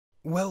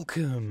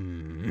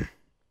Welcome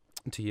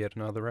to yet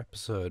another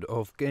episode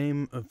of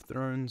Game of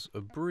Thrones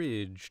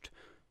Abridged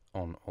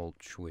on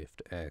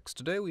Alt-Swift X.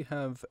 Today we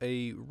have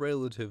a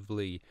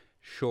relatively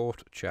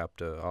short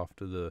chapter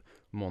after the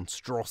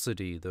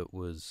monstrosity that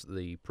was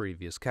the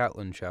previous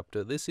Catelyn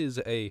chapter. This is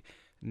a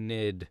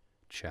Ned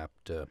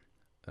chapter,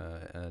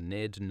 a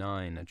Ned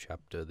 9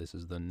 chapter. This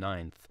is the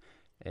 9th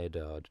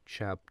Eddard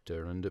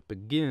chapter, and it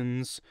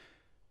begins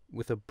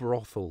with a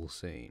brothel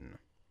scene.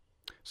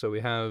 So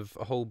we have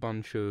a whole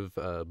bunch of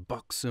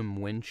buxom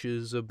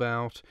wenches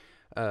about,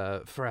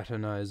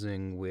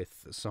 fraternizing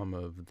with some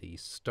of the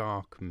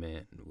Stark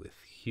men, with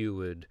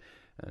Heward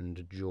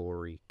and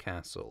Jory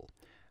Castle.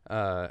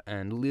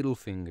 And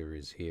Littlefinger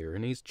is here,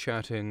 and he's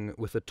chatting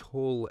with a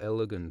tall,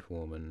 elegant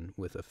woman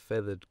with a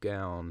feathered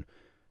gown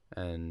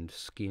and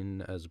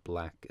skin as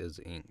black as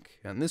ink.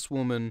 And this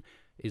woman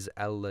is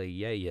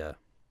Aleia,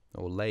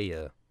 or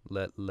Leia.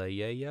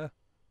 Leia?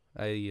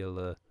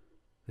 Ayala.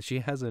 She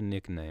has a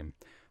nickname.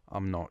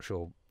 I'm not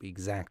sure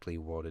exactly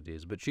what it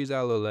is, but she's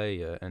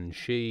Aleia, and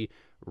she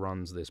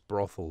runs this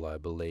brothel, I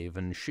believe,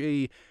 and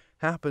she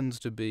happens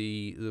to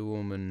be the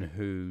woman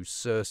who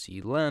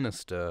Cersei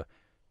Lannister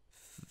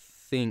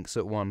thinks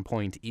at one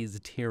point is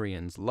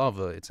Tyrion's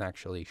lover. It's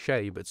actually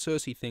Shay, but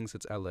Cersei thinks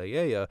it's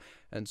Aleia,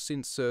 and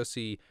since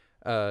Cersei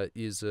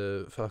is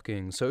a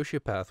fucking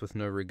sociopath with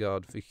no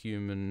regard for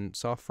human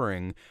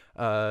suffering,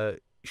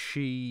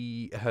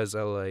 she has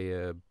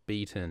Aleia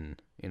beaten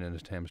in an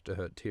attempt to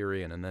hurt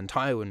Tyrion, and then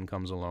Tywin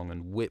comes along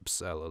and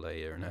whips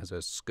Aleia and has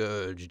her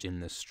scourged in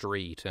the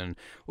street, and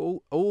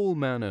all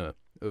manner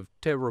of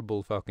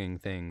terrible fucking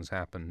things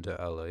happen to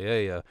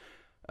Aleia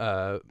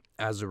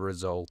as a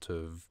result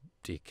of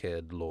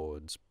dickhead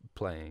lords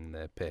playing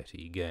their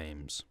petty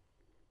games.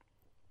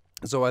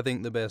 So I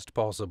think the best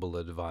possible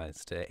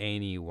advice to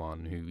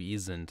anyone who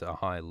isn't a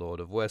High Lord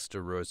of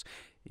Westeros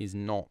is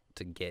not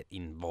to get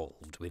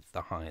involved with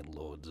the High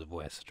Lords of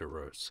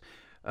Westeros.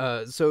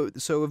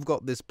 So we've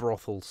got this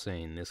brothel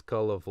scene, this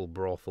colourful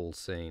brothel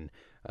scene.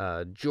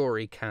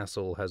 Jory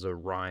Castle has a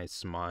wry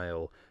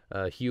smile.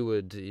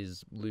 Heward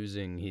is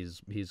losing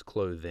his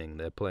clothing.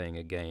 They're playing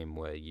a game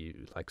where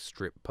you, like,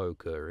 strip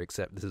poker,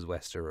 except this is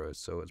Westeros,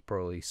 so it's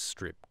probably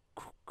strip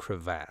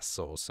crevasse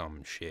or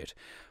some shit.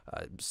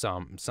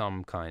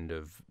 Some kind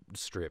of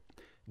strip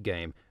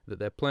game that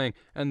they're playing.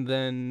 And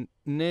then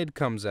Ned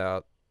comes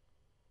out,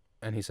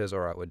 and he says,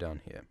 "Alright, we're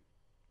done here."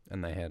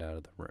 And they head out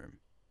of the room.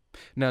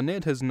 Now,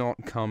 Ned has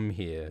not come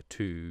here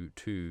to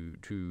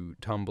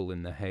tumble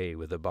in the hay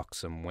with a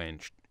buxom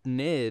wench.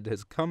 Ned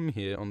has come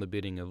here on the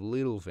bidding of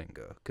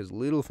Littlefinger, because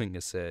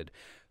Littlefinger said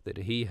that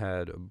he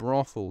had a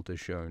brothel to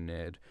show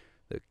Ned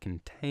that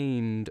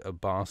contained a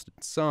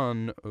bastard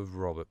son of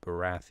Robert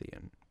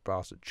Baratheon.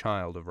 Bastard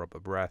child of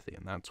Robert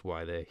Baratheon. That's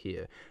why they're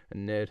here.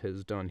 And Ned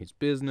has done his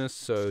business,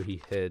 so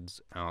he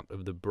heads out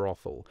of the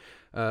brothel.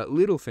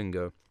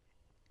 Littlefinger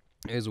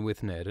is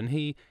with Ned, and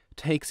he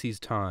takes his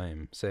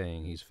time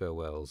saying his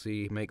farewells.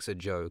 He makes a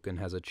joke and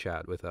has a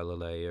chat with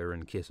Aleia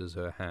and kisses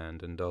her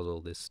hand and does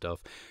all this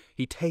stuff.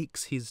 He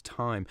takes his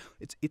time.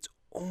 It's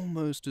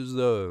almost as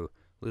though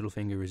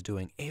Littlefinger is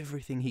doing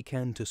everything he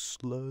can to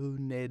slow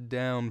Ned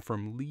down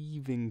from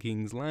leaving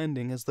King's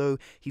Landing, as though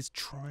he's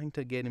trying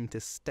to get him to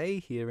stay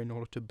here in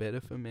order to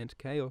better foment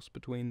chaos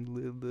between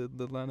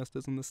the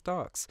Lannisters and the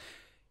Starks.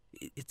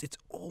 It's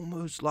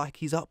almost like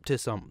he's up to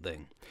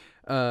something.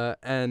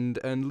 And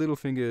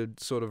Littlefinger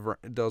sort of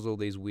does all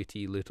these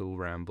witty little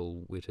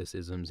ramble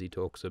witticisms. He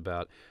talks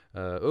about,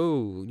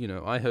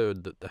 I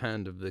heard that the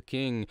hand of the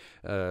king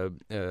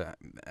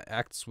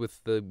acts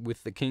with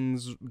the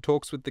king's,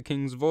 talks with the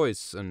king's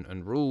voice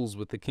and rules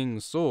with the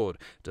king's sword.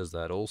 Does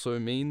that also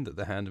mean that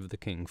the hand of the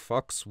king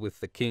fucks with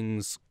the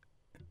king's...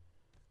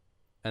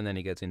 And then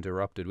he gets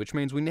interrupted, which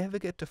means we never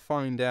get to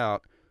find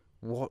out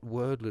what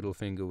word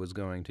Littlefinger was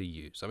going to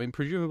use. I mean,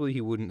 presumably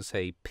he wouldn't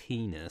say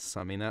penis.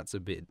 I mean, that's a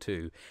bit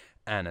too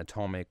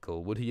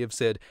anatomical. Would he have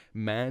said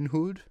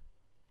manhood?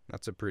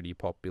 That's a pretty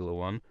popular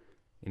one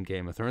in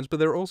Game of Thrones. But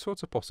there are all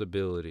sorts of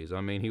possibilities.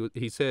 I mean,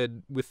 he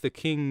said with the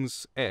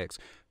king's ex,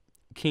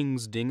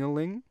 king's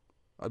dingaling.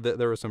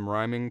 There are some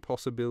rhyming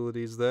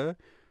possibilities there.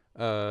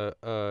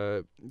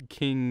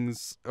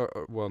 King's...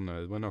 well,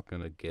 no, we're not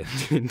going to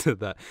get into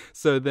that.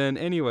 So then,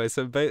 anyway,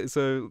 so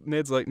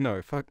Ned's like,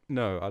 no, fuck,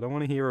 no, I don't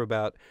want to hear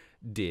about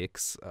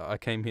dicks. I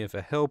came here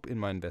for help in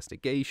my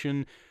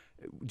investigation.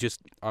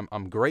 Just,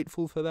 I'm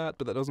grateful for that,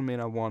 but that doesn't mean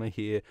I want to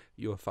hear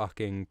your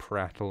fucking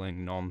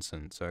prattling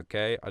nonsense,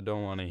 okay? I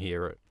don't want to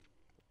hear it.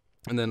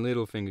 And then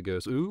Littlefinger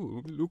goes,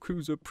 "Ooh, look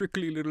who's a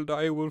prickly little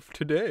direwolf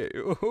today.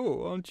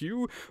 Oh, aren't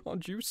you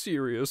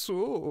serious?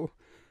 Oh."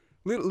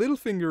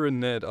 Littlefinger and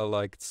Ned are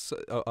like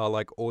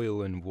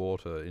oil and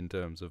water in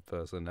terms of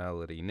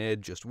personality.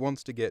 Ned just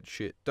wants to get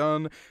shit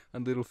done,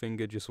 and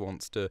Littlefinger just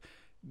wants to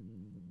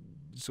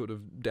sort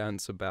of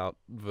dance about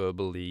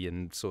verbally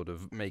and sort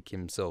of make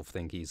himself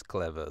think he's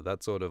clever.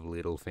 That's sort of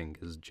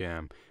Littlefinger's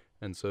jam.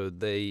 And so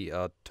they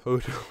are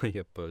totally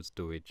opposed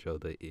to each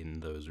other in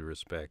those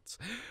respects.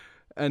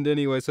 And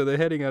anyway, so they're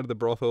heading out of the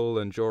brothel,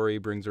 and Jory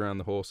brings around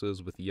the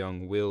horses with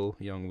young Will.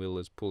 Young Will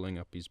is pulling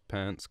up his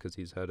pants because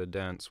he's had a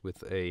dance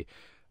with a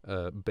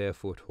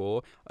barefoot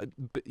whore.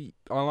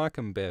 I like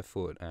them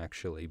barefoot,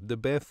 actually. The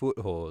barefoot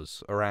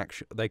whores are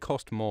actually, they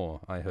cost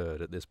more, I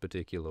heard, at this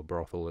particular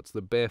brothel. It's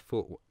the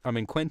barefoot, I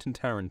mean, Quentin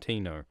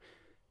Tarantino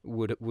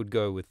would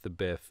go with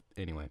the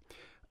anyway.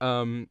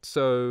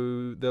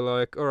 So they're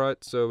like, all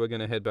right, so we're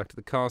going to head back to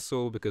the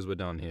castle because we're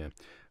done here.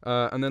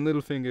 And then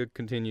Littlefinger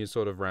continues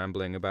sort of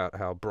rambling about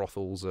how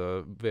brothels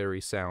are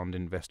very sound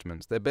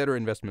investments. They're better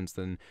investments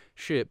than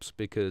ships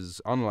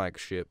because, unlike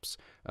ships,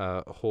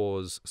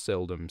 whores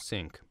seldom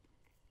sink.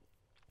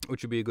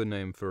 Which would be a good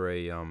name for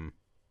a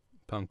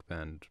punk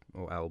band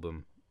or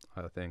album,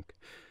 I think.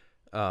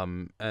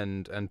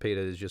 And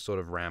Peter is just sort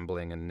of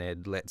rambling, and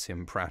Ned lets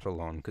him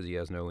prattle on because he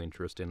has no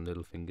interest in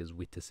Littlefinger's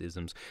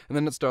witticisms. And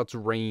then it starts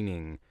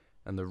raining,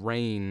 and the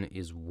rain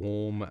is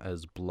warm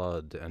as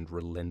blood and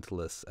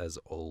relentless as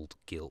old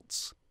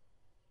guilts.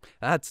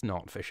 That's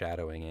not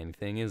foreshadowing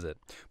anything, is it?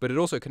 But it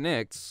also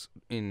connects,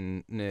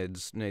 in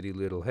Ned's natty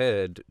little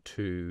head,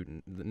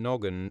 to the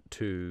noggin,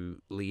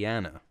 to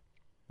Lyanna.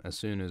 As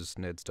soon as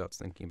Ned starts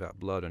thinking about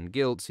blood and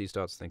guilt, he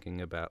starts thinking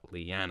about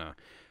Lyanna.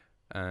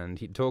 And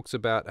he talks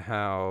about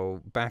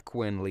how back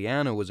when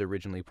Lyanna was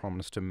originally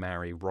promised to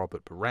marry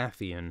Robert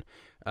Baratheon,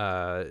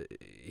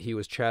 he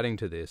was chatting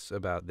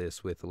about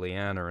this with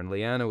Lyanna, and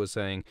Lyanna was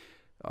saying,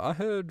 I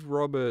heard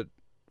Robert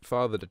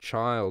fathered a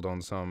child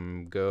on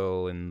some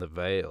girl in the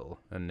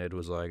Vale. And Ned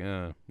was like,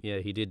 yeah,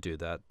 he did do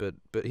that, but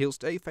he'll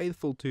stay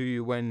faithful to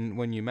you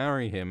when you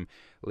marry him,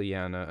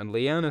 Lyanna. And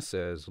Lyanna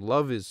says,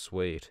 love is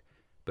sweet,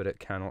 but it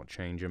cannot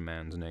change a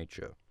man's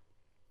nature.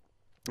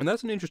 And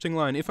that's an interesting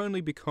line, if only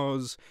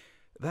because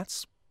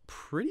that's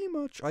pretty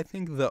much, I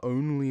think, the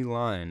only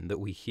line that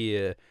we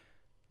hear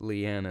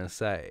Lyanna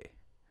say.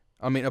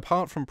 I mean,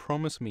 apart from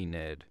Promise Me,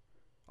 Ned,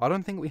 I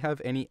don't think we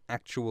have any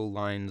actual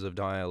lines of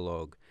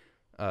dialogue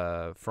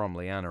from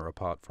Lyanna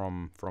apart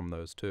from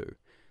those two.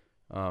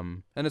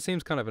 And it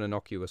seems kind of an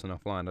innocuous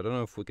enough line. I don't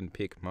know if we can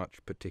pick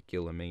much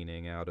particular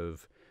meaning out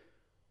of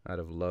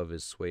love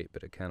is sweet,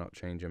 but it cannot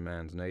change a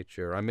man's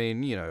nature. I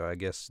mean, you know, I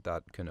guess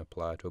that can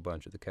apply to a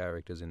bunch of the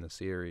characters in the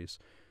series.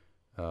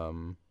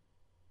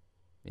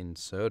 In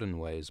certain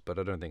ways, but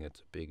I don't think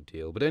it's a big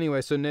deal. But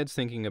anyway, so Ned's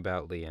thinking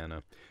about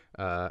Lyanna.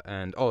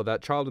 And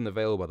that child in the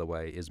Vale, by the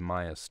way, is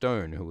Maya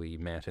Stone, who we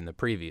met in the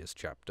previous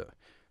chapter,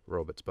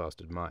 Robert's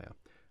bastard Maya.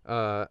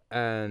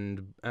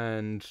 And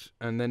then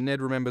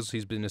Ned remembers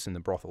his business in the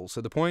brothel.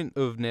 So the point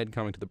of Ned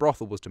coming to the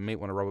brothel was to meet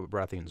one of Robert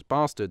Baratheon's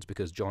bastards,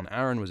 because John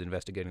Arryn was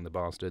investigating the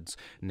bastards.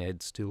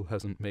 Ned still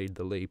hasn't made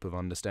the leap of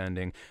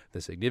understanding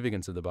the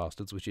significance of the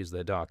bastards, which is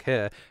their dark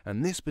hair.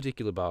 And this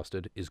particular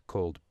bastard is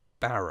called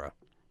Barra.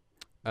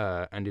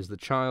 And is the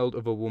child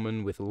of a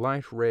woman with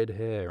light red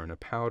hair and a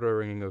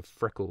powdering of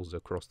freckles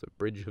across the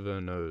bridge of her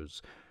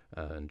nose.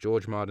 And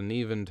George Martin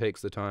even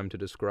takes the time to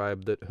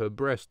describe that her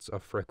breasts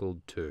are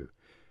freckled too.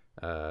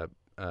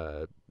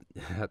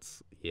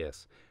 That's,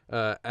 yes.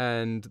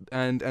 And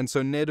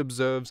so Ned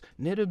observes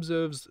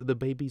the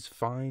baby's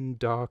fine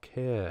dark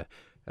hair.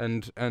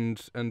 And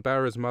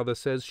Barra's mother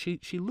says she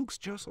looks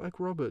just like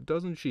Robert,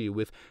 doesn't she?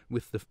 With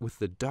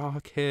the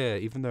dark hair,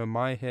 even though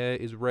my hair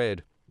is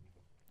red.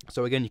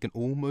 So again, you can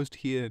almost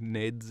hear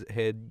Ned's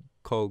head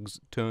cogs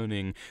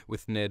turning,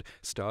 with Ned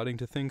starting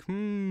to think,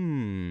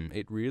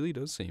 it really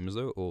does seem as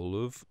though all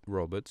of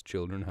Robert's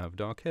children have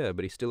dark hair,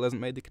 but he still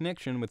hasn't made the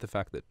connection with the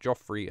fact that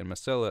Joffrey and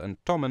Myrcella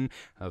and Tommen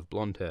have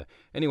blonde hair.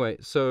 Anyway,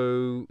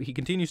 so he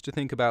continues to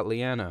think about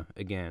Lyanna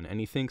again, and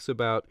he thinks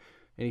about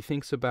the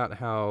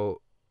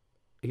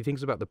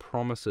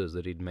promises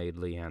that he'd made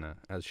Lyanna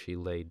as she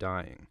lay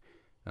dying,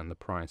 and the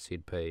price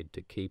he'd paid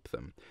to keep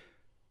them.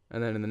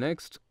 And then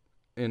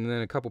and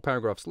then a couple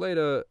paragraphs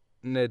later,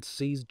 Ned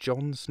sees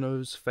Jon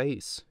Snow's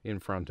face in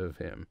front of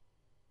him.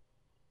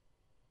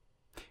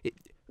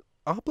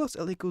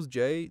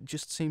 R+L=J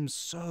just seems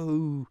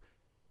so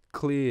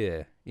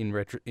clear in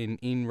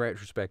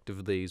retrospect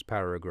of these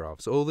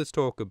paragraphs. All this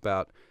talk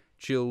about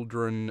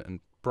children and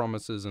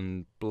promises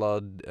and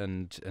blood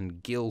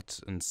and guilt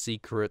and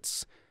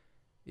secrets,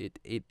 it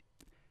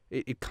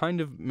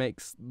kind of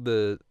makes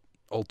the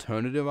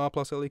alternative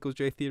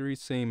R+L=J theory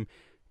seem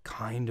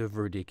kind of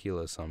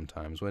ridiculous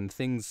sometimes, when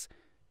things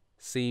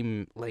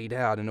seem laid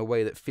out in a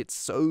way that fits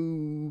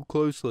so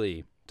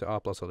closely to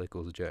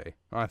R+L=J,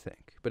 I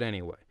think. But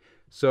anyway,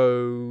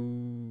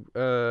 so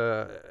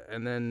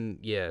and then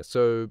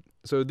so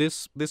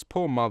this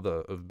poor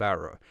mother of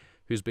Barra,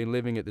 who's been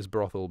living at this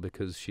brothel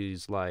because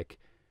she's like,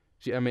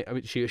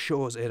 she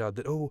assures Eddard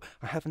that,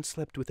 I haven't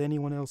slept with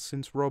anyone else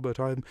since Robert.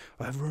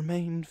 I've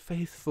remained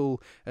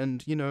faithful,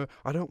 and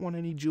I don't want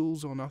any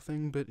jewels or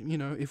nothing. But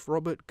if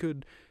Robert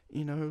could,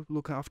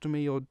 look after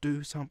me or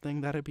do something,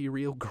 that'd be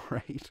real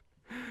great.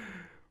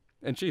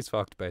 And she's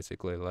fucked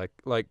basically. Like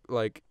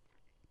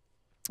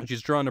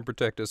she's trying to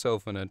protect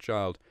herself and her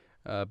child,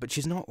 but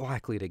she's not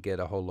likely to get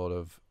a whole lot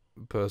of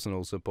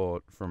personal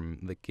support from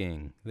the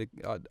king.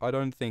 I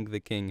don't think the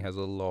king has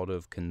a lot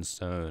of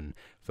concern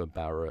for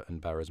Barra and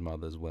Barra's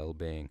mother's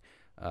well-being.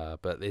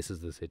 But this is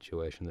the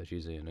situation that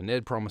she's in. And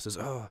Ned promises,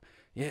 oh,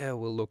 yeah,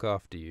 we'll look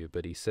after you.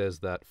 But he says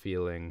that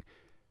feeling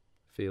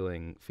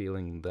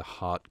the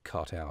heart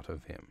cut out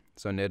of him.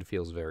 So Ned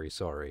feels very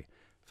sorry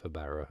for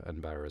Barra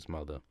and Barra's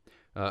mother.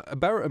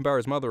 Barra and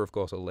Barra's mother, of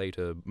course, are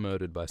later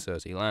murdered by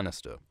Cersei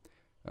Lannister.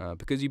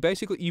 Because you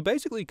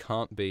basically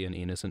can't be an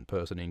innocent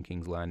person in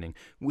King's Landing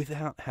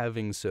without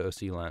having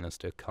Cersei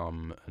Lannister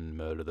come and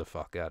murder the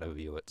fuck out of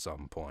you at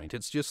some point.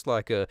 It's just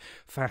like a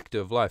fact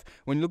of life.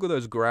 When you look at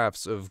those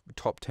graphs of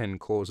top 10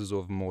 causes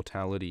of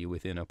mortality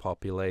within a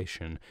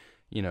population,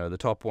 you know, the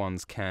top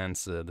one's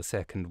cancer, the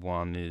second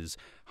one is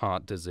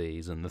heart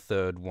disease, and the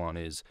third one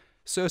is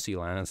Cersei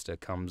Lannister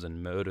comes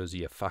and murders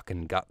your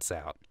fucking guts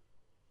out.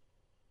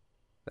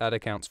 That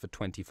accounts for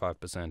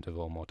 25% of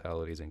all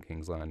mortalities in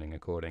King's Landing,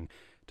 according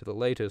to the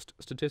latest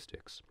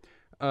statistics.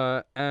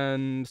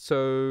 And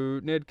so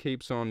Ned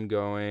keeps on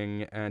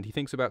going, and he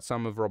thinks about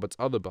some of Robert's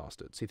other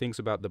bastards. He thinks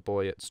about the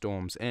boy at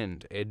Storm's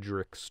End.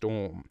 Edric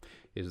Storm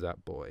is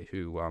that boy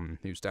who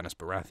Stannis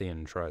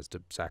Baratheon tries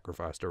to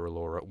sacrifice to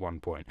R'hllor at one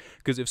point.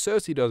 Because if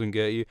Cersei doesn't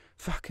get you,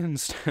 fucking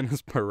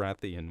Stannis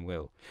Baratheon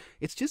will.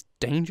 It's just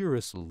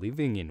dangerous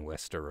living in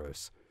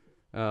Westeros.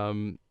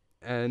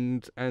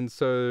 And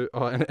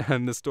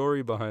the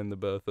story behind the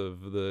birth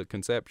of the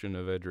conception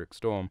of Edric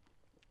Storm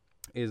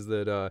is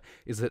that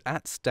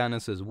at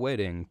Stannis's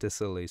wedding to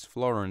Selyse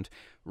Florent,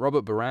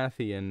 Robert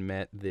Baratheon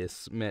met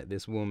this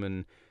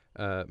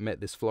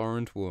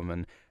Florent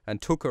woman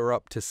and took her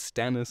up to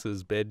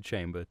Stannis's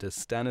bedchamber, to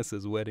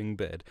Stannis's wedding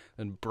bed,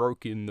 and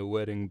broke in the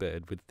wedding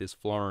bed with this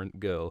Florent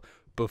girl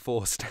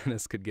before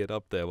Stannis could get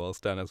up there while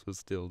Stannis was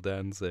still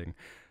dancing.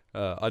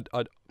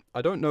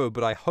 I don't know,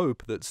 but I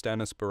hope that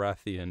Stannis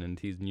Baratheon and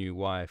his new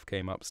wife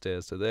came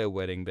upstairs to their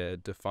wedding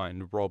bed to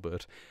find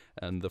Robert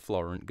and the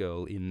Florent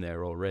girl in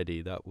there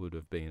already. That would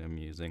have been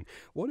amusing.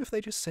 What if they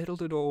just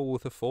settled it all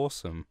with a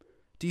foursome?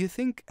 Do you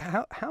think,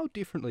 how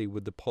differently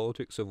would the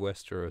politics of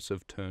Westeros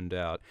have turned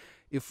out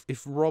if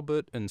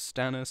Robert and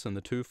Stannis and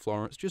the two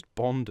Florents just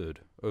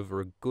bonded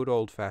over a good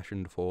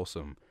old-fashioned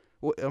foursome?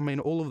 I mean,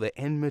 all of the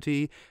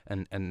enmity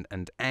and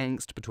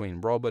angst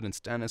between Robert and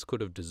Stannis could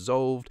have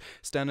dissolved.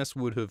 Stannis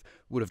would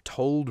have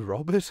told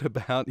Robert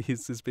about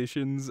his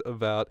suspicions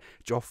about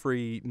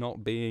Joffrey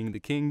not being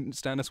the king.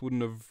 Stannis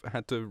wouldn't have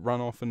had to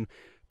run off and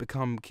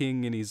become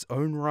king in his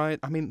own right.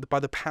 I mean, by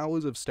the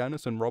powers of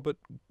Stannis and Robert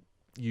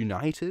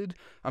united.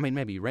 I mean,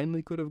 maybe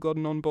Renly could have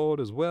gotten on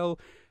board as well.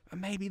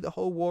 Maybe the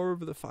whole War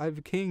of the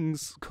Five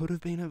Kings could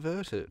have been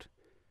averted.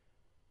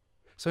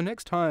 So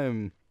next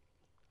time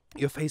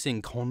you're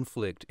facing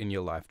conflict in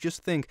your life,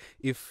 just think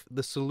if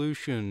the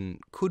solution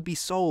could be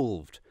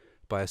solved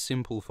by a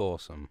simple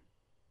foursome.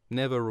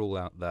 Never rule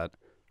out that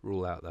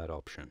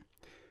option.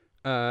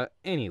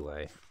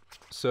 Anyway,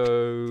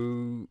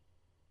 so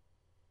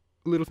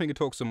Littlefinger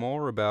talks some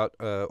more about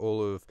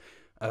all of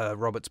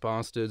Robert's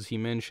bastards. He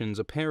mentions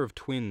a pair of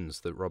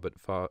twins that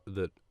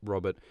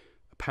Robert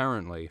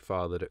apparently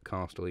fathered at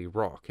Casterly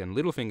Rock, and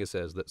Littlefinger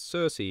says that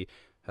Cersei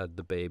had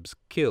the babes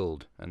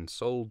killed and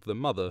sold the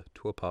mother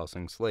to a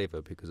passing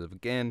slaver because of,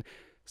 again,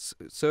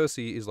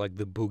 Cersei is like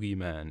the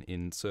boogeyman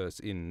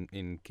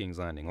in King's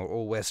Landing,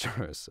 or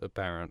Westeros,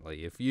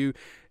 apparently.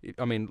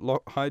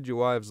 Hide your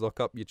wives, lock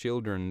up your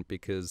children,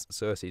 because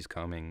Cersei's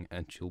coming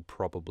and she'll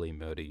probably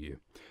murder you.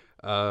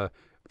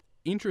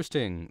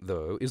 Interesting,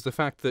 though, is the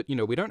fact that,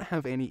 we don't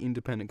have any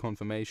independent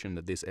confirmation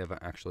that this ever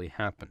actually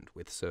happened,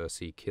 with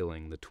Cersei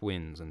killing the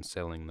twins and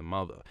selling the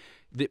mother.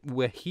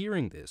 We're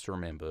hearing this,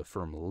 remember,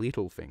 from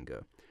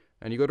Littlefinger.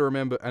 And you got to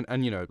remember, and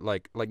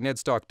like Ned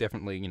Stark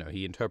definitely,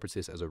 he interprets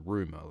this as a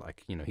rumor.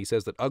 He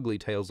says that ugly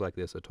tales like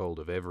this are told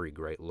of every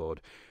great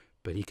lord,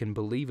 but he can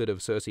believe it of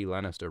Cersei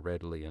Lannister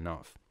readily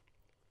enough.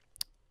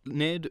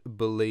 Ned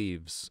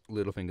believes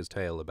Littlefinger's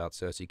tale about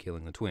Cersei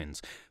killing the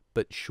twins,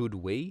 but should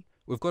we?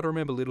 We've got to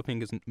remember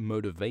Littlefinger's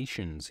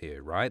motivations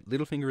here, right?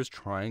 Littlefinger is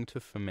trying to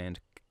foment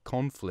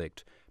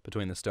conflict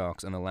between the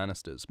Starks and the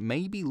Lannisters.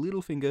 Maybe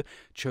Littlefinger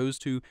chose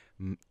to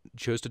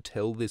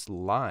tell this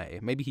lie.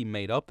 Maybe he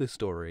made up this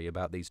story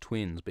about these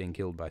twins being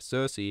killed by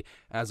Cersei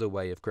as a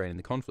way of creating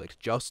the conflict,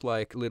 just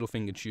like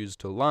Littlefinger chose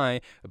to lie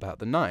about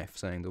the knife,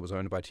 saying that it was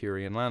owned by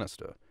Tyrion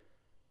Lannister.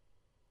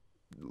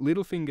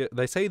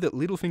 They say that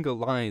Littlefinger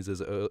lies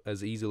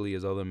as easily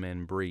as other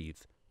men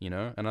breathe,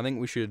 And I think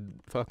we should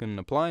fucking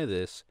apply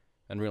this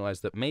and realize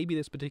that maybe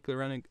this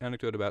particular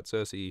anecdote about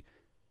Cersei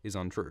is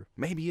untrue.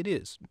 Maybe it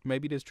is.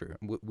 Maybe it is true.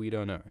 We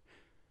don't know.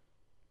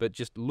 But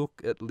just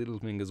look at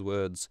Littlefinger's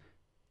words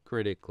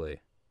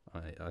critically,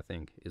 I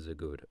think, is a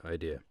good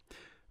idea.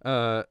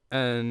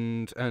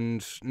 And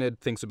Ned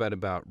thinks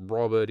about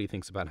Robert. He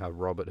thinks about how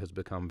Robert has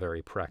become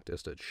very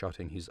practiced at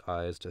shutting his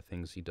eyes to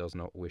things he does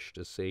not wish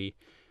to see,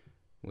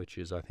 which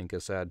is, I think, a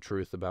sad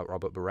truth about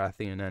Robert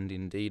Baratheon and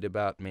indeed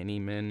about many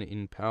men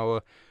in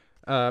power.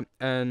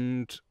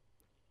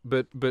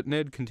 But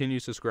Ned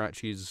continues to scratch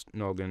his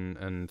noggin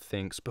and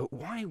thinks, but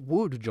why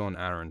would Jon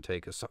Arryn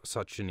take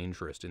such an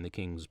interest in the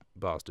king's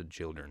bastard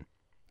children?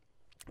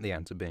 The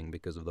answer being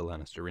because of the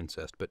Lannister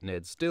incest, but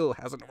Ned still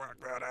hasn't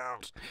worked that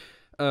out.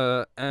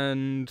 Blah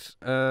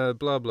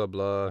blah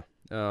blah.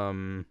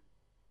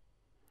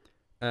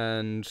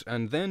 And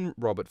then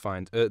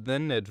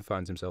then Ned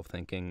finds himself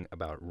thinking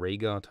about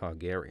Rhaegar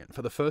Targaryen.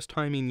 For the first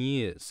time in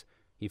years,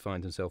 he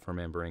finds himself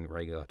remembering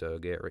Rhaegar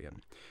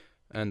Targaryen.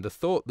 And the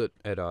thought that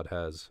Eddard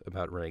has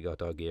about Rhaegar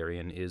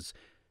Targaryen is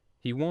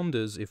he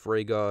wonders if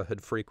Rhaegar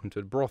had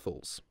frequented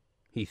brothels.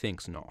 He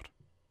thinks not.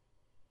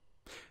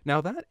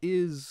 Now that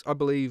is, I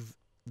believe,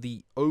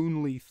 the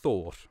only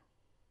thought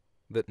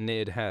that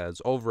Ned has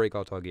of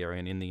Rhaegar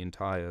Targaryen in the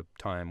entire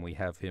time we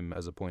have him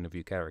as a point of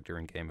view character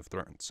in Game of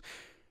Thrones.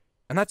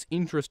 And that's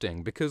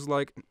interesting because,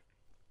 like,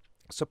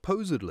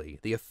 supposedly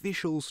the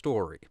official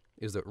story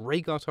is that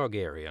Rhaegar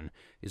Targaryen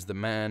is the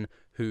man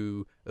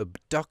who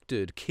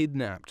abducted,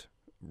 kidnapped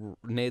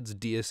Ned's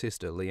dear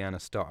sister, Lyanna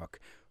Stark,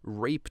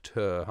 raped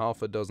her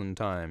half a dozen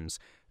times,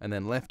 and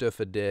then left her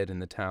for dead in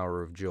the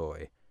Tower of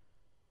Joy,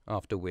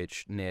 after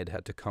which Ned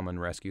had to come and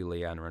rescue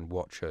Lyanna and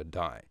watch her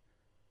die.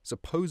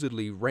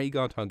 Supposedly,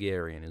 Rhaegar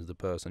Targaryen is the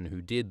person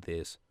who did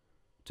this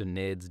to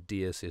Ned's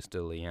dear sister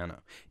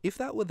Lyanna. If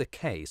that were the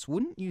case,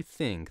 wouldn't you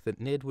think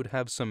that Ned would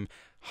have some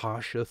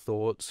harsher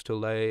thoughts to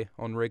lay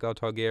on Rhaegar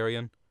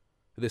Targaryen,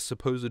 this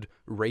supposed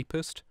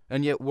rapist?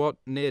 And yet what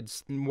Ned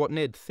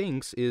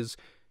thinks is,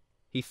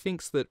 he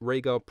thinks that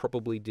Rhaegar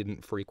probably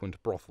didn't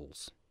frequent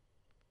brothels.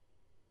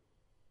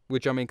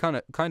 Which, I mean, kind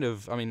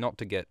of, I mean, not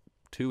to get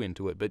too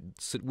into it, but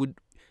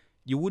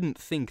you wouldn't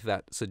think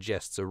that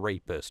suggests a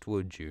rapist,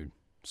 would you?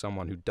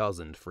 Someone who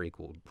doesn't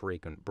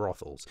frequent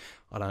brothels.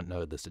 I don't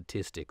know the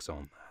statistics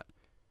on that.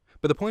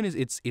 But the point is,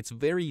 it's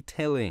very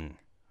telling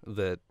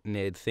that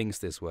Ned thinks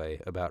this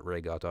way about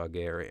Rhaegar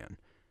Targaryen.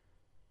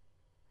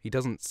 He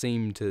doesn't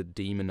seem to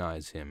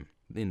demonize him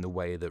in the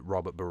way that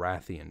Robert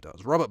Baratheon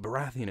does. Robert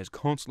Baratheon is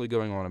constantly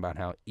going on about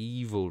how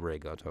evil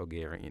Rhaegar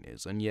Targaryen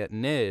is, and yet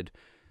Ned,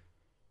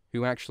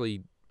 who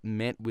actually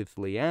met with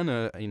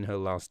Lyanna in her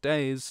last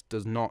days,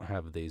 does not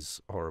have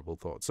these horrible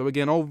thoughts. So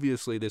again,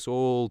 obviously this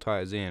all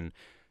ties in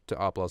to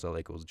R plus L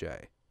equals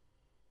J.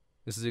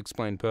 This is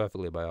explained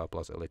perfectly by R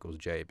plus L equals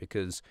J,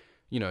 because,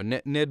 you know,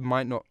 Ned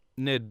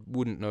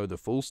wouldn't know the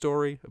full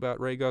story about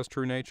Rhaegar's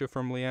true nature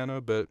from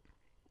Lyanna, but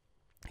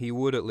he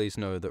would at least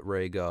know that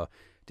Rhaegar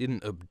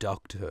didn't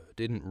abduct her,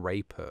 didn't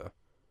rape her,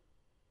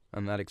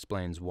 and that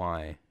explains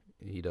why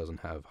he doesn't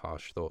have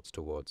harsh thoughts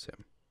towards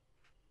him.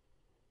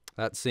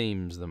 That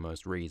seems the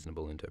most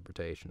reasonable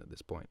interpretation at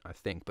this point, I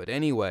think. But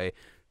anyway,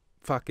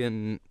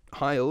 fucking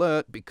high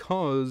alert,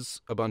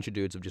 because a bunch of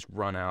dudes have just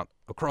run out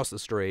across the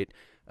street.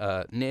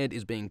 Ned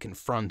is being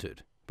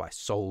confronted by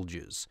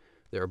soldiers.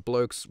 There are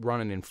blokes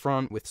running in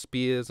front with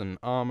spears and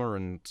armor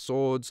and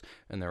swords,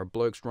 and there are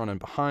blokes running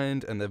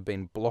behind, and they've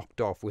been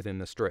blocked off within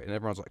the street. And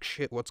everyone's like,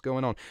 shit, what's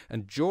going on?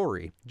 And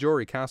Jory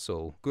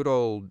Castle, good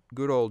old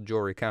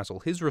Jory Castle,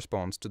 his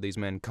response to these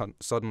men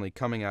suddenly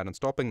coming out and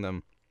stopping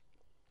them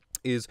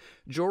is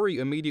Jory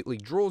immediately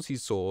draws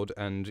his sword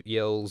and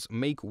yells,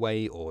 "Make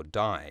way or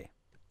die,"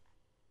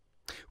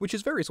 which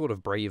is very sort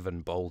of brave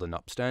and bold and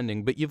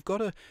upstanding. But you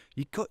gotta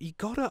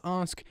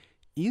ask,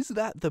 is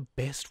that the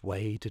best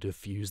way to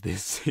defuse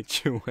this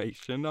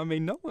situation? I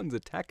mean, no one's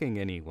attacking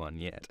anyone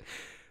yet.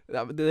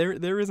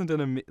 There isn't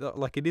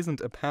it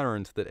isn't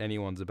apparent that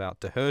anyone's about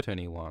to hurt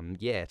anyone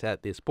yet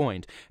at this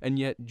point, and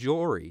yet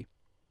Jory,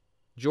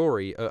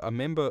 a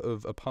member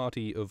of a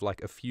party of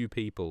like a few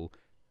people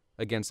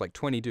against like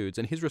 20 dudes,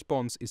 and his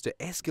response is to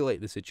escalate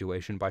the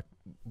situation by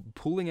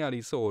pulling out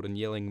his sword and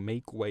yelling,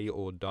 "Make way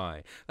or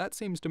die." That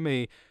seems to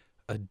me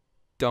a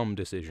dumb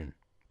decision.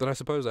 But I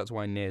suppose that's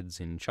why Ned's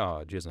in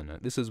charge, isn't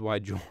it? This is why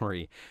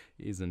Jory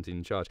isn't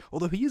in charge.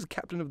 Although he is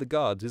captain of the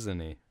guards, isn't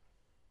he?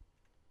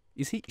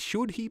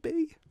 Should he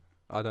be?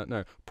 I don't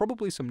know.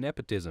 Probably some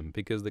nepotism,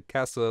 because the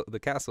Cassels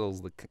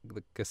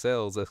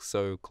are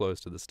so close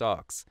to the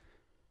Starks.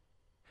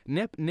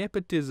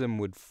 Nepotism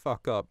would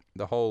fuck up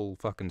the whole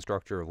fucking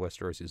structure of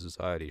Westerosi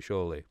society,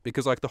 surely.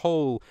 Because, like, the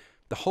whole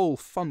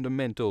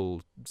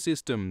fundamental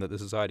system that the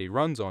society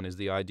runs on is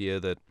the idea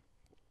that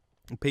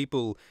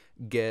people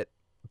get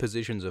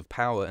positions of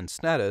power and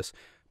status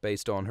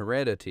based on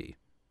heredity.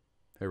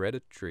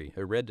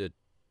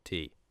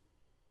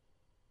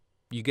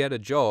 You get a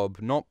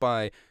job not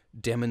by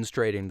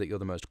demonstrating that you're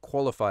the most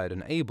qualified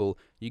and able.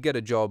 You get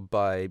a job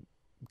by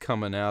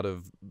coming out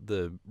of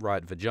the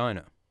right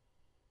vagina,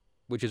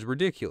 which is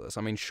ridiculous.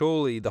 I mean,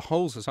 surely the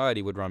whole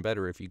society would run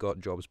better if you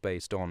got jobs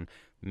based on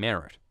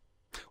merit.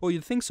 Well,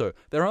 you'd think so.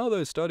 There are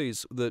those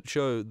studies that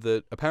show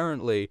that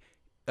apparently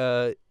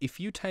if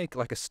you take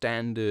like a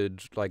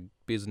standard like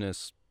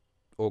business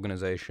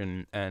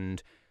organization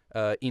and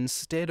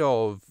instead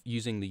of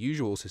using the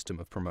usual system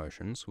of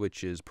promotions,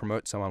 which is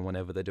promote someone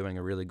whenever they're doing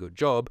a really good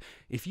job,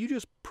 if you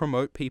just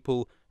promote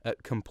people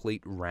at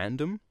complete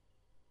random,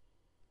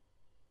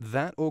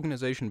 that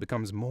organization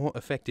becomes more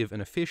effective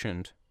and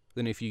efficient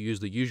than if you use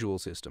the usual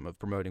system of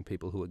promoting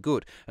people who are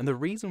good. And the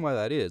reason why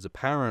that is,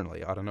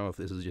 apparently, I don't know if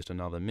this is just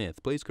another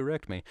myth, please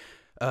correct me,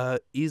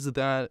 is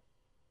that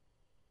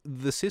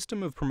the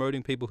system of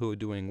promoting people who are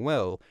doing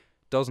well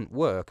doesn't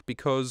work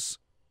because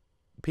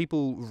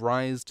people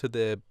rise to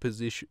their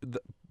position,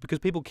 because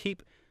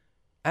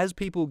as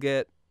people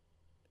get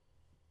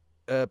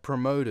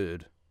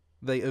promoted,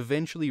 they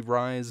eventually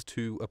rise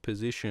to a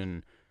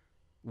position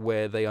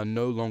where they are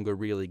no longer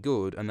really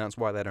good, and that's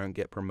why they don't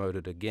get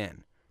promoted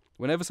again.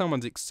 Whenever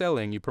someone's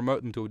excelling, you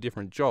promote them to a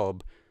different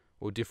job,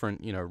 or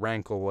different,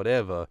 rank or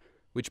whatever,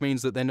 which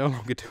means that they're no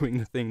longer doing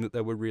the thing that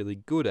they were really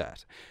good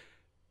at.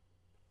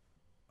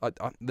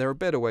 There are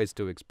better ways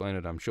to explain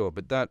it, I'm sure,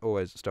 but that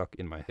always stuck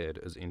in my head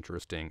as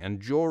interesting.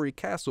 And Jory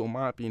Castle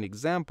might be an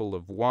example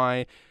of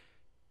why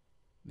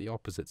the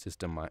opposite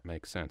system might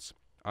make sense.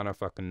 I don't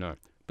fucking know.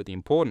 But the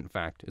important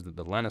fact is that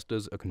the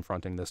Lannisters are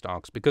confronting the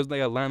Starks because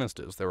they are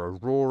Lannisters. There are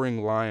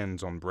roaring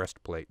lions on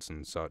breastplates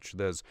and such.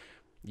 There's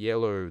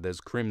yellow, there's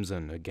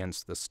crimson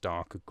against the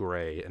Stark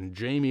grey. And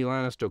Jaime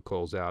Lannister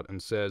calls out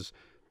and says,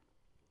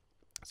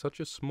 "Such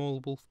a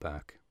small wolf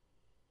pack."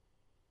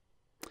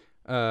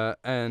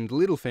 And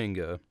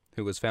Littlefinger,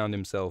 who has found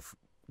himself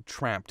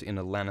trapped in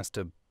a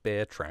Lannister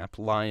bear trap,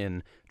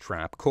 lion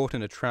trap, caught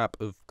in a trap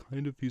of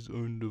kind of his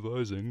own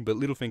devising, but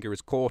Littlefinger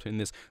is caught in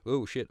this,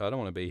 oh shit, I don't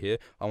want to be here,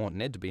 I want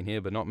Ned to be in here,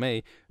 but not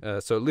me,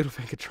 so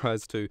Littlefinger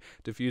tries to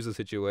diffuse the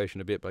situation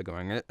a bit by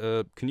going,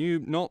 can you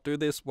not do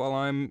this while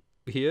I'm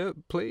here,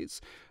 please?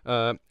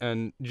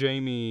 And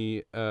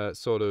Jaime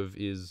sort of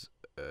is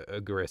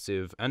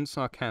aggressive and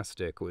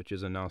sarcastic, which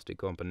is a nasty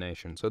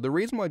combination. So the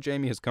reason why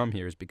Jaime has come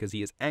here is because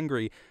he is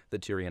angry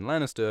that Tyrion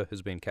Lannister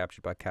has been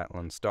captured by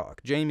Catelyn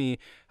Stark. Jaime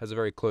has a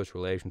very close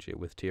relationship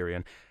with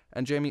Tyrion,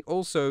 and Jaime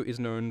also is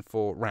known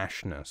for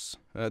rashness.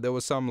 There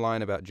was some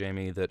line about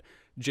Jaime that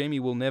Jaime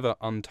will never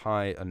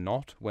untie a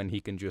knot when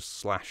he can just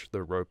slash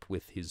the rope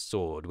with his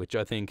sword, which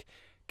I think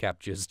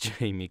captures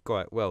Jaime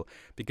quite well,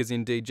 because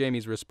indeed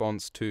Jaime's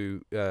response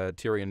to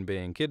Tyrion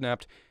being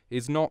kidnapped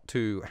is not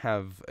to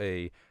have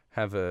an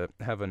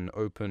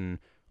open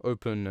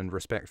and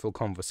respectful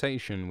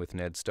conversation with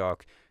Ned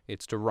Stark.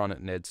 It's to run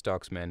at Ned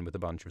Stark's men with a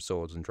bunch of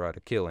swords and try to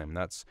kill him.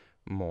 That's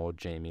more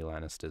Jaime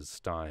Lannister's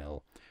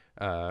style.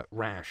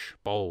 Rash,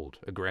 bold,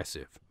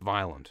 aggressive,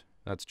 violent.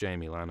 That's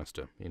Jaime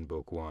Lannister in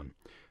Book 1.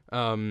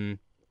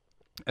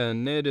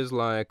 And Ned is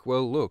like,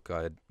 well, look,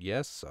 I had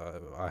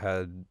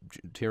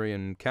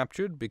Tyrion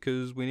captured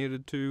because we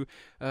needed to,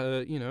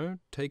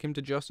 take him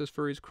to justice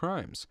for his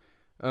crimes.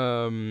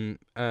 And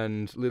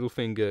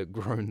Littlefinger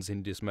groans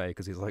in dismay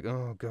because he's like,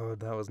 oh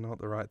god, that was not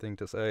the right thing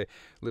to say.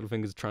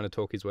 Littlefinger's trying to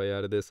talk his way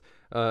out of this.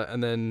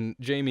 And then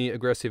Jaime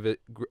aggressively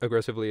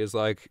is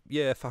like,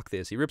 yeah, fuck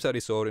this. He rips out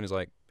his sword and is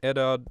like,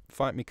 Eddard,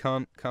 fight me,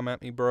 cunt, come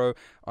at me, bro.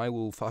 I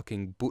will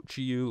fucking butcher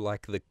you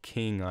like the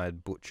king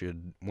I'd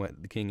butchered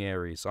the King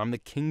Aerys. I'm the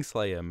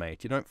Kingslayer,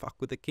 mate. You don't fuck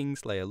with the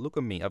Kingslayer. Look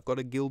at me. I've got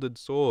a gilded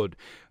sword.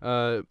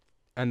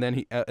 And then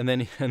he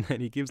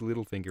gives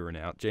Littlefinger an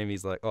out.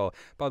 Jaime's like, oh,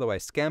 by the way,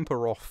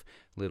 scamper off,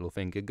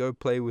 Littlefinger. Go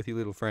play with your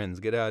little friends.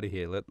 Get out of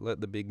here. Let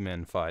the big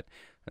men fight.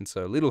 And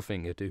so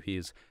Littlefinger, to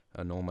his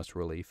enormous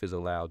relief, is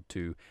allowed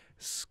to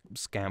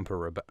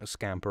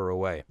scamper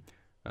away.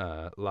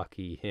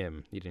 Lucky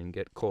him. He didn't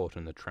get caught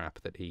in the trap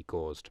that he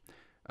caused.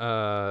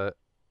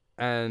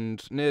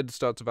 And Ned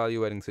starts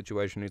evaluating the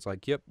situation. He's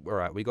like, yep, all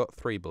right, we got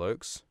 3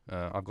 blokes.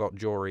 I've got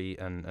Jory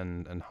and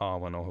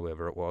Harwin, or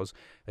whoever it was,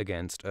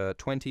 against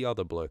 20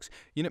 other blokes.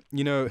 You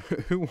know,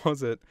 who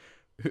was it?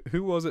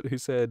 Who was it who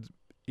said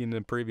in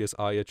a previous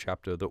Arya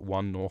chapter that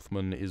one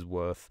Northman is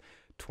worth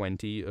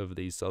 20 of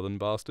these southern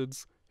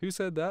bastards? Who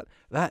said that?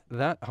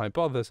 That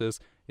hypothesis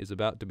is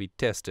about to be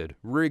tested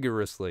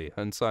rigorously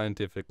and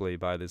scientifically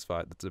by this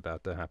fight that's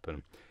about to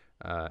happen.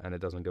 And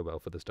it doesn't go well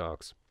for the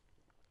Starks.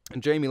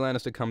 And Jaime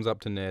Lannister comes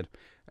up to Ned,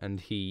 and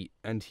he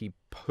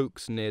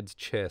pokes Ned's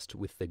chest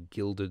with the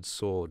gilded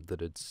sword that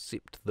had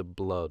sipped the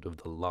blood of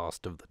the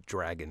last of the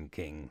Dragon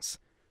Kings.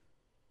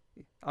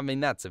 I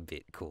mean, that's a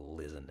bit cool,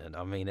 isn't it?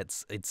 I mean,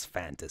 it's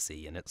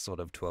fantasy and it's sort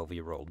of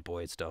 12-year-old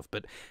boy stuff,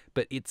 but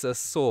it's a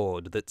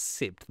sword that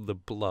sipped the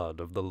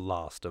blood of the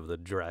last of the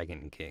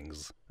Dragon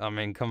Kings. I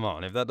mean, come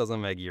on, if that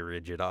doesn't make you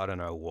rigid, I don't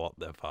know what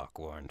the fuck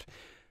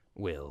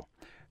will.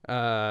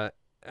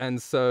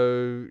 And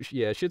so,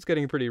 yeah, shit's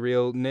getting pretty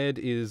real. Ned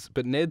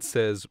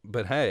says,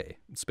 but hey,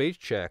 speech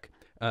check,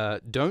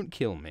 don't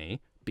kill me,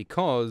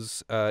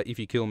 because if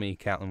you kill me,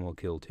 Catelyn will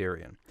kill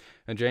Tyrion.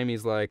 And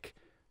Jaime's like,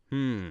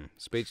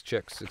 speech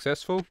check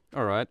successful?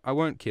 Alright, I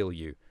won't kill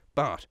you.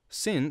 But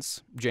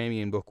since Jaime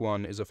in Book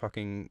 1 is a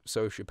fucking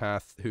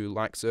sociopath who,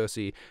 like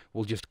Cersei,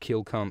 will just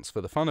kill cunts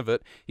for the fun of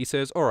it, he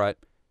says, alright,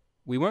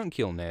 we won't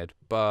kill Ned,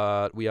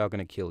 but we are going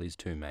to kill his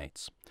 2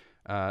 mates.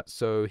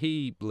 So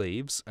he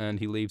leaves,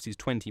 and he leaves his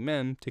 20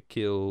 men to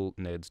kill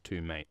Ned's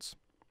 2 mates.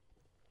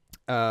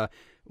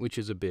 Which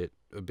is a bit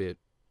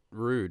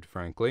rude,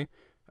 frankly.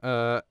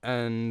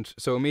 And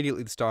so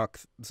immediately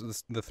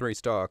the 3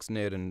 Starks,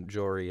 Ned and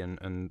Jory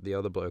and the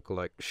other bloke are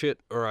like,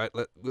 shit, alright,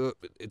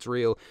 it's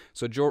real.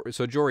 So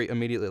Jory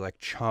immediately, like,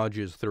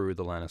 charges through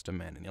the Lannister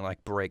men, and he,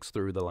 like, breaks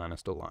through the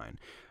Lannister line.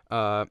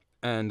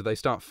 And they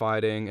start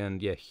fighting,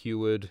 and yeah,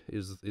 Heward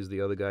is the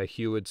other guy.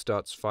 Heward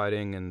starts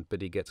fighting, but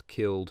he gets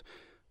killed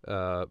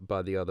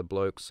by the other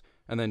blokes.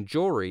 And then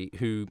Jory,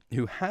 who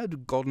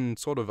had gotten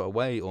sort of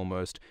away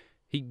almost,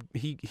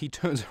 he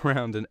turns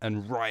around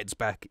and rides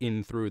back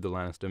in through the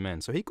Lannister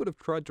men. So he could have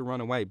tried to run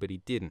away, but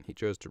he didn't. He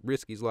chose to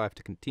risk his life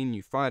to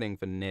continue fighting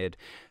for Ned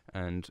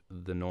and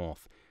the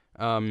North.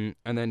 And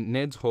then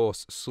Ned's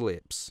horse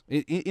slips.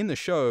 In the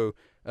show,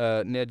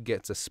 Ned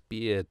gets a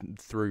spear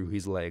through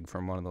his leg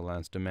from one of the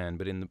Lannister men,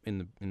 but in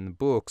the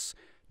books,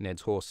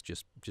 Ned's horse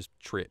just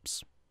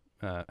trips,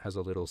 has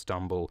a little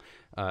stumble,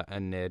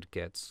 and Ned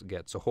gets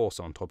a horse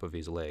on top of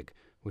his leg,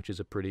 which is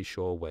a pretty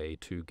sure way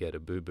to get a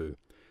boo-boo.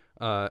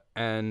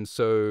 And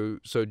so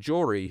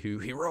Jory, who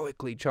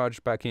heroically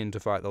charged back in to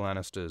fight the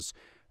Lannisters,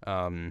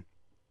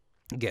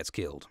 gets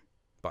killed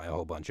by a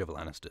whole bunch of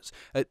Lannisters.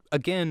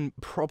 Again,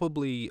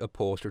 probably a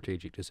poor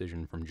strategic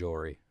decision from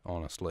Jory,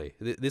 honestly.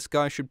 This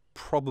guy should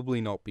probably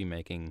not be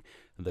making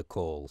the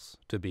calls,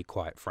 to be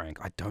quite frank.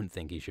 I don't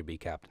think he should be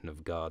captain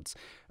of guards.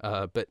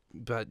 But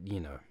you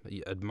know,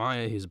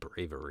 admire his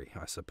bravery,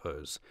 I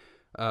suppose.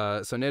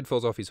 So Ned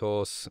falls off his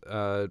horse,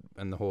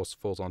 and the horse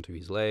falls onto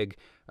his leg,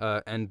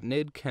 and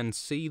Ned can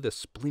see the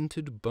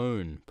splintered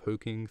bone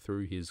poking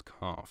through his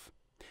calf.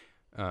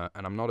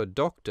 And I'm not a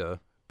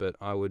doctor, but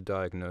I would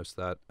diagnose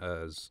that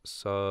as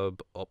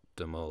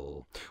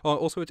suboptimal. Oh,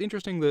 also, it's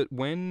interesting that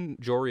when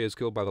Jory is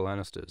killed by the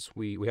Lannisters,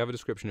 we have a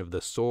description of the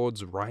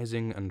swords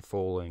rising and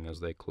falling as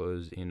they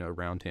close in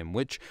around him,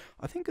 which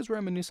I think is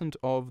reminiscent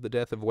of the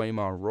death of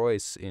Waymar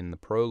Royce in the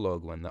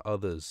prologue when the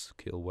others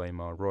kill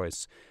Waymar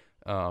Royce,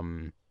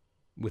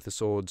 with the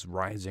swords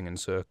rising and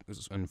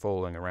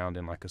falling around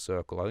in like a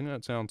circle. I think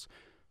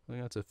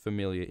that's a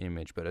familiar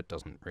image, but it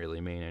doesn't really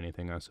mean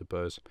anything, I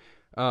suppose.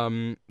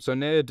 So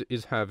Ned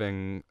is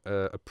having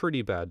a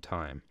pretty bad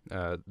time.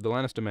 The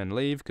Lannister men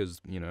leave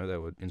because, you know, they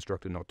were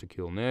instructed not to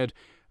kill Ned.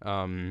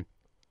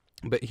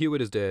 But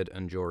Hewitt is dead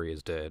and Jory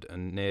is dead,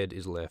 and Ned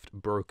is left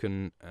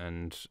broken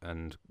and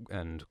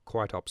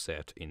quite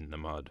upset in the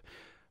mud.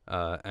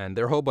 And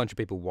there are a whole bunch of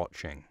people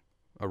watching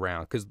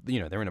around because, you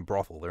know, they're in a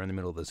brothel, they're in the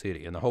middle of the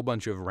city, and a whole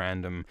bunch of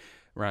random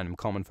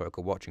common folk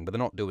are watching, but they're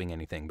not doing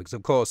anything because,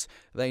 of course,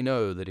 they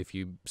know that if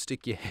you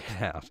stick your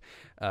head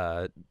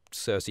out,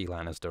 Cersei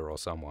Lannister or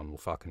someone will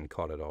fucking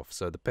cut it off.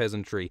 So the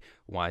peasantry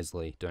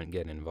wisely don't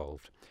get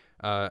involved.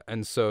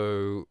 And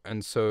so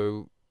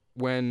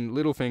when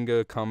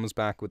Littlefinger comes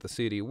back with the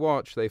city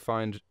watch, they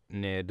find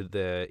Ned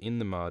there in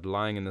the mud,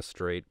 lying in the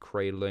street,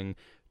 cradling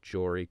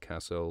Jory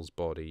Cassell's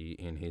body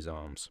in his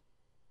arms.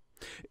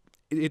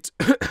 It's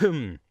at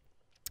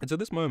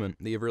this moment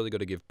that you've really got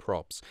to give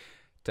props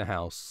to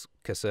House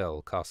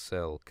Cassell,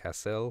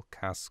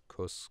 House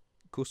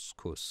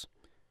Couscous.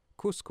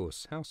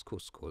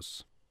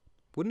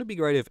 Wouldn't it be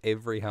great if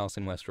every house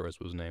in Westeros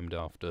was named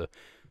after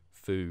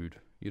food?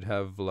 You'd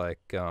have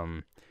like House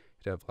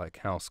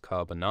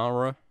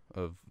Carbonara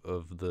of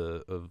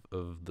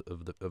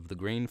the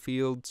green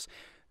fields,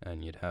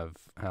 and you'd have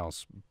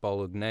House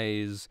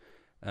Bolognese.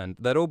 And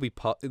that'd all be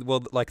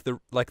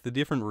the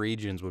different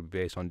regions would be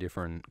based on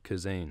different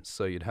cuisines.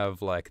 So you'd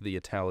have like the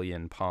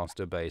Italian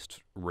pasta-based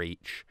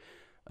Reach,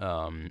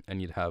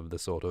 and you'd have the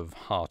sort of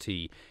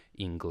hearty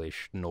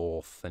English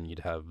North, and you'd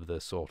have the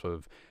sort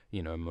of,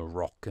 you know,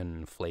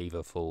 Moroccan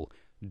flavorful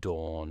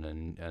Dawn,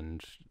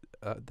 and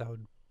that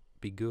would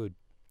be good.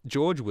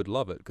 George would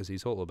love it because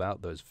he's all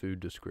about those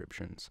food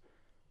descriptions.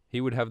 He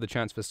would have the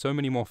chance for so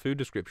many more food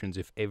descriptions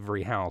if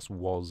every house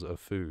was a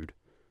food.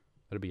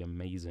 That'd be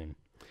amazing.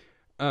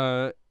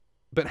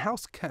 But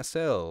House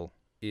Cassell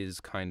is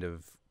kind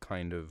of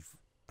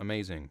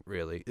amazing,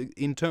 really,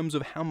 in terms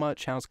of how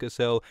much House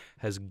Cassell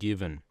has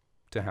given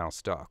to House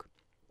Stark.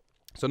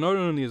 So not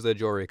only is there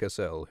Jory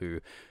Cassell,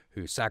 who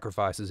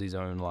sacrifices his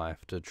own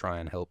life to try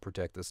and help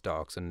protect the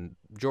Starks, and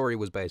Jory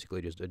was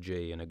basically just a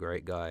G and a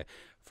great guy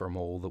from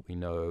all that we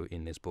know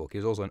in this book.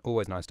 He's also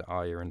always nice to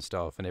Arya and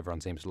stuff, and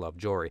everyone seems to love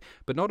Jory.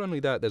 But not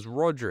only that, there's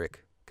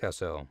Roderick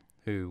Cassell,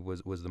 who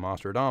was the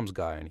Master-at-Arms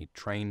guy, and he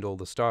trained all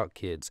the Stark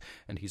kids,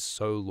 and he's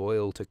so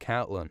loyal to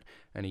Catelyn,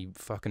 and he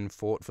fucking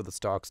fought for the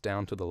Starks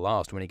down to the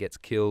last when he gets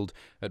killed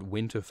at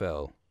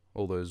Winterfell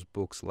all those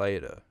books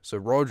later. So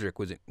Roderick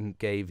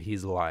gave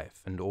his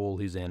life and all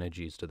his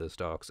energies to the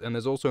Starks. And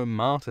there's also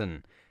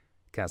Martin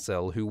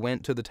Cassell, who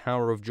went to the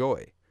Tower of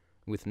Joy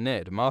with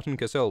Ned. Martin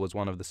Cassell was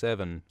one of the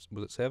seven,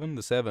 was it seven?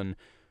 The seven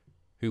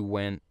who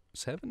went,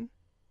 seven?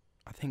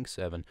 I think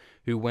seven,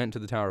 who went to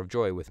the Tower of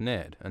Joy with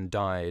Ned and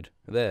died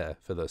there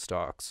for the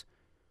Starks.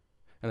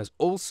 And there's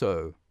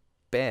also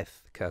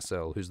Beth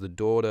Cassell, who's the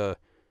daughter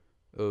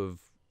of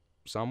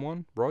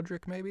someone,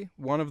 Roderick maybe?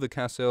 One of the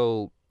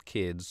Cassell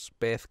kids,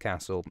 Beth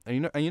Cassell.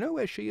 And you know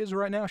where she is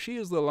right now? She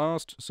is the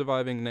last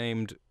surviving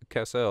named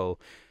Cassell.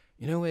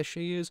 You know where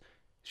she is?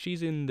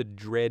 She's in the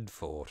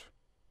Dreadfort.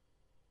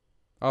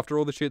 After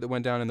all the shit that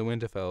went down in the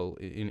Winterfell,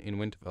 in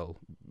Winterfell,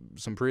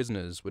 some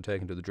prisoners were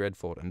taken to the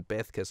Dreadfort, and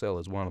Beth Cassell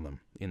is one of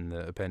them in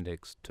the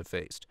appendix to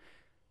Feast.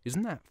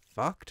 Isn't that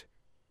fucked?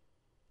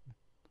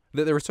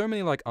 There are so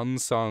many like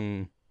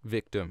unsung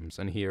victims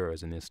and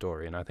heroes in this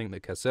story, and I think the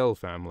Cassell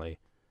family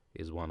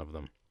is one of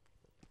them.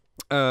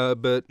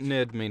 But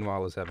Ned,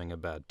 meanwhile, is having a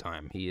bad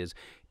time. He is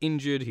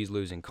injured, he's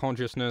losing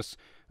consciousness,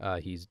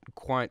 he's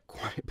quite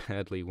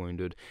badly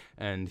wounded,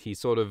 and he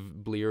sort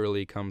of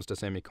blearily comes to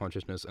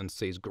semi-consciousness and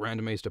sees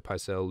Grandmaster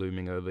Pycelle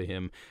looming over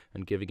him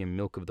and giving him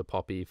milk of the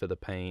poppy for the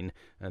pain,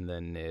 and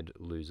then Ned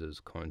loses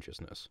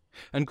consciousness.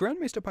 And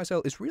Grandmaster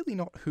Pycelle is really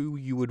not who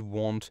you would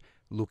want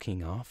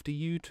looking after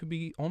you, to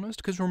be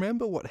honest, because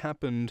remember what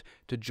happened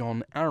to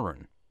John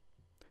Arryn.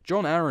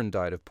 John Arryn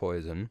died of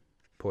poison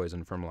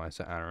from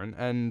Lysa Arryn,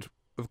 and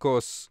of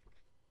course,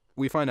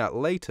 we find out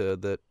later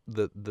that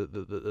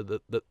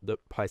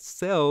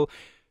Pycelle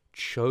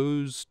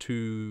chose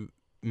to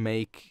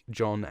make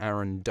John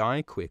Arryn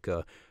die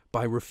quicker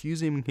by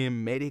refusing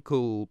him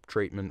medical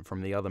treatment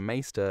from the other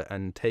Maester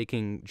and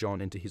taking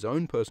John into his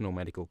own personal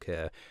medical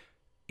care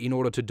in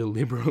order to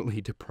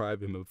deliberately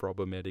deprive him of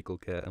proper medical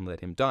care and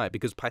let him die,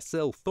 because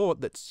Pycelle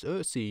thought that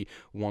Cersei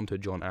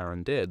wanted John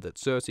Arryn dead, that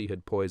Cersei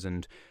had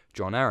poisoned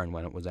John Arryn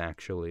when it was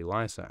actually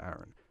Lysa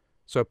Arryn.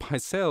 So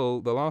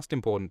Pycelle, the last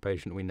important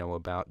patient we know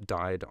about,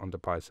 died under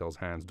Pycelle's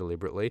hands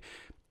deliberately.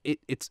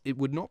 It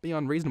would not be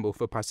unreasonable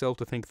for Pycelle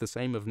to think the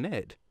same of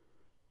Ned.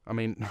 I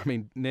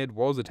mean, Ned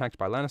was attacked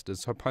by Lannisters,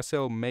 so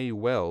Pycelle may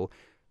well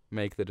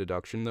make the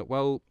deduction that,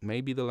 well,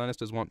 maybe the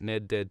Lannisters want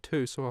Ned dead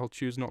too, so I'll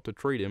choose not to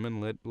treat him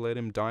and let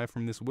him die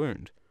from this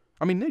wound.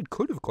 I mean, Ned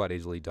could have quite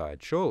easily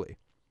died, surely.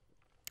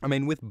 I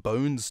mean, with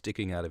bones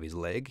sticking out of his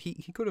leg,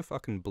 he could have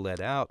fucking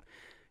bled out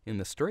in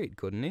the street,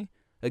 couldn't he?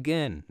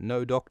 Again,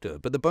 no doctor,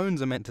 but the bones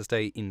are meant to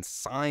stay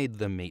inside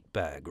the meat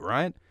bag,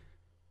 right?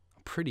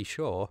 I'm pretty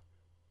sure.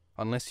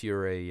 Unless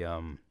you're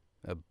a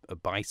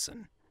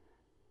bison.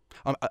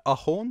 Are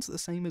horns the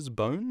same as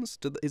bones?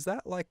 Is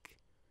that like...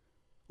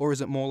 Or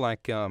is it more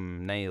like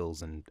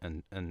nails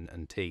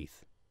and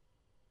teeth?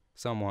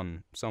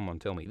 Someone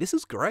tell me. This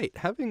is great.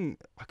 I can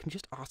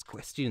just ask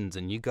questions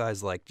and you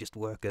guys like just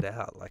work it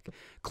out. Like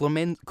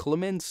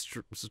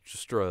Clemenstra,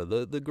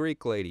 the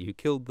Greek lady who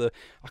killed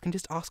I can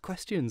just ask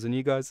questions and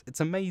you guys. It's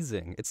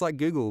amazing. It's like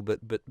Google, but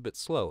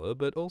slower,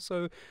 but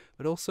also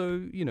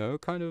you know,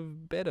 kind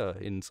of better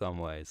in some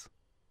ways.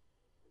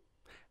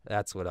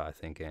 That's what I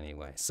think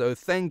anyway. So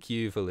thank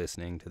you for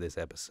listening to this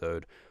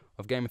episode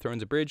of Game of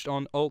Thrones Abridged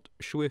on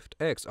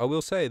Alt-Shift-X. I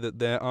will say that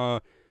there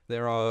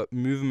are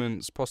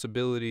movements,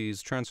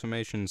 possibilities,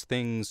 transformations,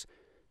 things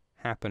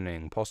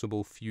happening,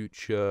 possible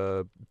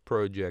future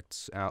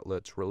projects,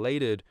 outlets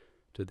related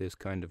to this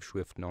kind of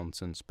Swift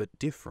nonsense, but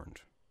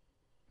different.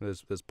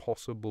 There's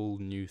possible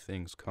new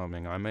things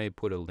coming. I may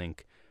put a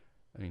link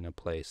in a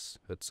place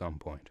at some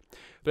point.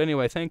 But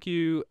anyway, thank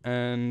you,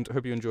 and I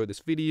hope you enjoyed this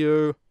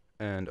video,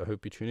 and I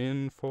hope you tune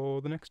in for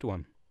the next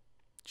one.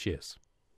 Cheers.